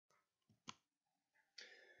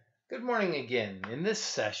Good morning again. In this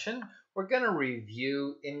session, we're going to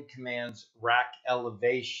review InCommand's rack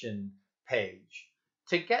elevation page.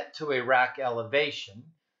 To get to a rack elevation,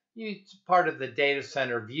 it's part of the Data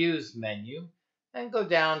Center Views menu and go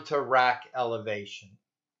down to Rack Elevation.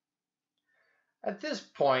 At this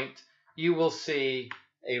point, you will see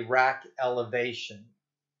a rack elevation.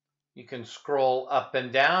 You can scroll up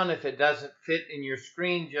and down if it doesn't fit in your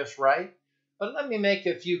screen just right, but let me make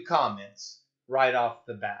a few comments right off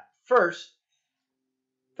the bat. First,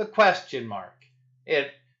 the question mark.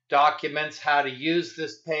 It documents how to use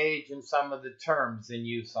this page and some of the terms in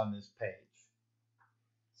use on this page.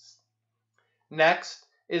 Next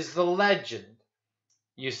is the legend.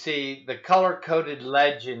 You see the color-coded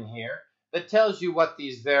legend here that tells you what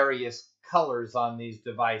these various colors on these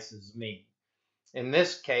devices mean. In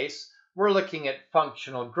this case, we're looking at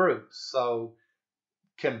functional groups. So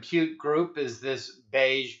compute group is this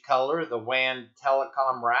beige color. The WAN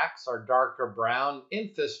telecom racks are darker brown.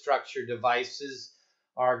 Infrastructure devices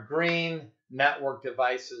are green. Network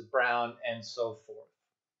devices brown, and so forth.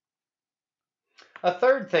 A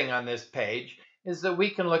third thing on this page is that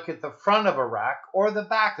we can look at the front of a rack or the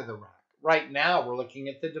back of the rack. Right now, we're looking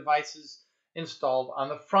at the devices installed on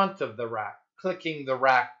the front of the rack. Clicking the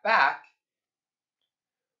rack back,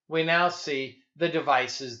 we now see the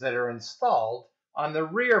devices that are installed on the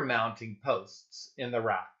rear mounting posts in the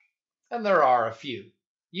rack. And there are a few.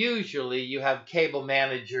 Usually you have cable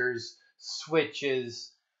managers,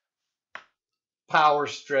 switches, power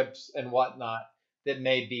strips, and whatnot that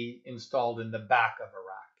may be installed in the back of a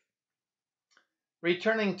rack.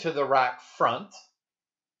 Returning to the rack front,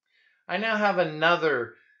 I now have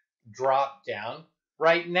another drop down.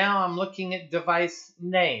 Right now I'm looking at device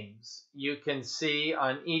names. You can see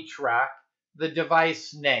on each rack the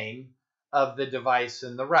device name of the device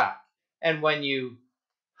in the rack. And when you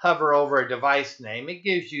hover over a device name, it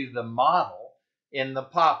gives you the model in the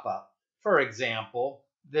pop-up. For example,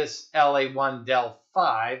 this LA1 Dell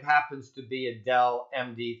 5 happens to be a Dell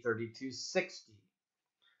MD3260.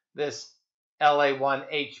 This LA1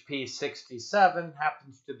 HP67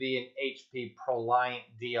 happens to be an HP ProLiant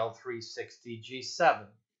DL360 G7.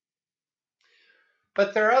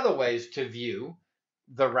 But there are other ways to view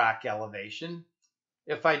the rack elevation.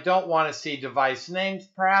 If I don't want to see device names,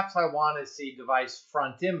 perhaps I want to see device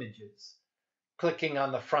front images. Clicking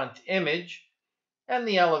on the front image, and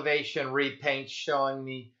the elevation repaints showing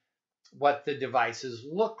me what the devices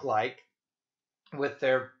look like with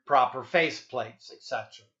their proper faceplates,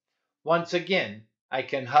 etc. Once again, I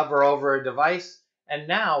can hover over a device, and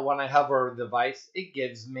now when I hover over a device, it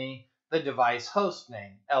gives me the device host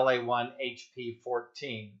name,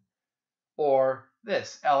 LA1HP14, or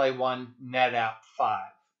this, LA1 NetApp 5.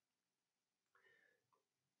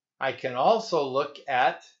 I can also look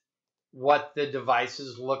at what the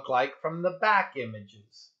devices look like from the back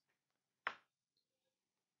images.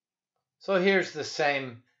 So here's the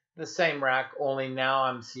same rack, only now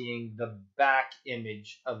I'm seeing the back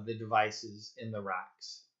image of the devices in the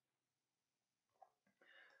racks.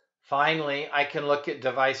 Finally, I can look at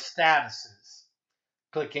device statuses.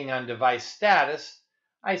 Clicking on device status,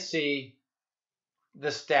 I see the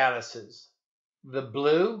statuses. The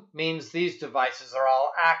blue means these devices are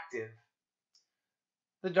all active.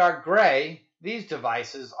 The dark gray, these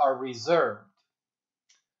devices are reserved.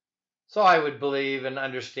 So I would believe and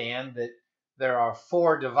understand that there are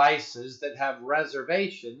 4 devices that have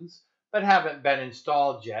reservations but haven't been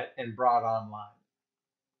installed yet and brought online.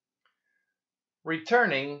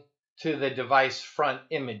 Returning to the device front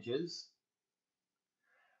images,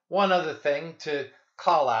 one other thing to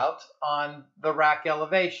call out on the rack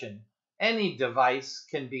elevation. Any device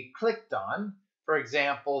can be clicked on. For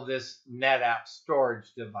example, this NetApp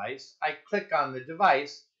storage device. I click on the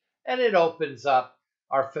device and it opens up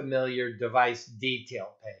our familiar device detail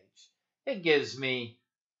page. It gives me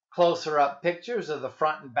closer up pictures of the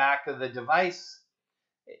front and back of the device.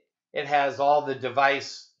 It has all the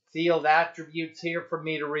device field attributes here for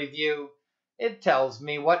me to review. It tells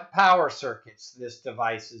me what power circuits this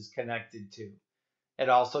device is connected to. It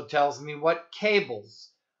also tells me what cables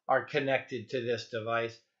are connected to this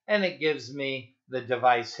device, and it gives me the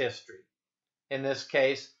device history. In this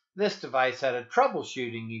case, this device had a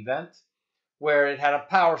troubleshooting event where it had a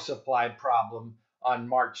power supply problem on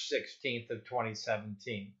March 16th of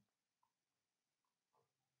 2017.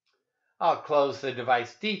 I'll close the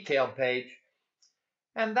device detail page,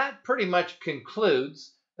 and that pretty much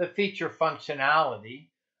concludes the feature functionality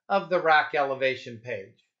of the rack elevation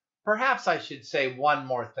page. Perhaps I should say one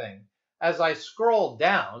more thing. As I scroll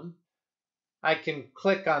down, I can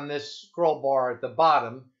click on this scroll bar at the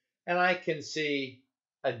bottom, and I can see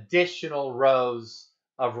additional rows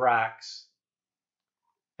of racks.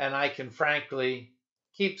 And I can frankly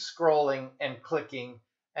keep scrolling and clicking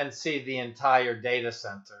and see the entire data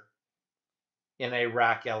center in a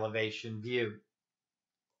rack elevation view.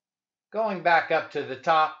 Going back up to the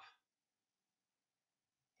top,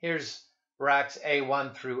 here's racks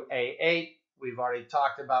A1 through A8. We've already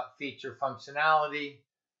talked about feature functionality,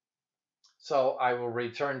 so I will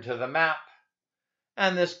return to the map.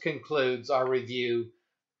 And this concludes our review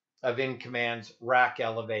of InCommand's rack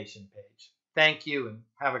elevation page. Thank you and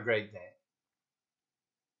have a great day.